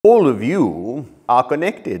All of you are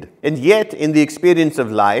connected. And yet, in the experience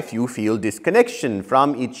of life, you feel disconnection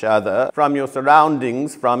from each other, from your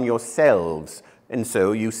surroundings, from yourselves. And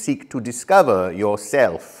so you seek to discover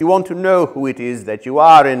yourself. You want to know who it is that you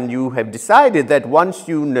are, and you have decided that once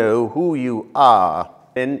you know who you are,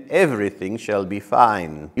 then everything shall be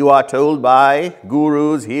fine. You are told by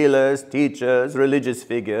gurus, healers, teachers, religious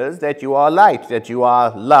figures that you are light, that you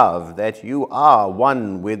are love, that you are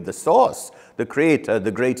one with the source, the creator,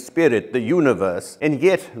 the great spirit, the universe. And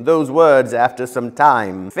yet those words, after some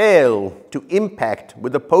time, fail to impact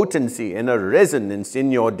with a potency and a resonance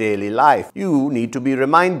in your daily life. You need to be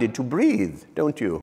reminded to breathe, don't you?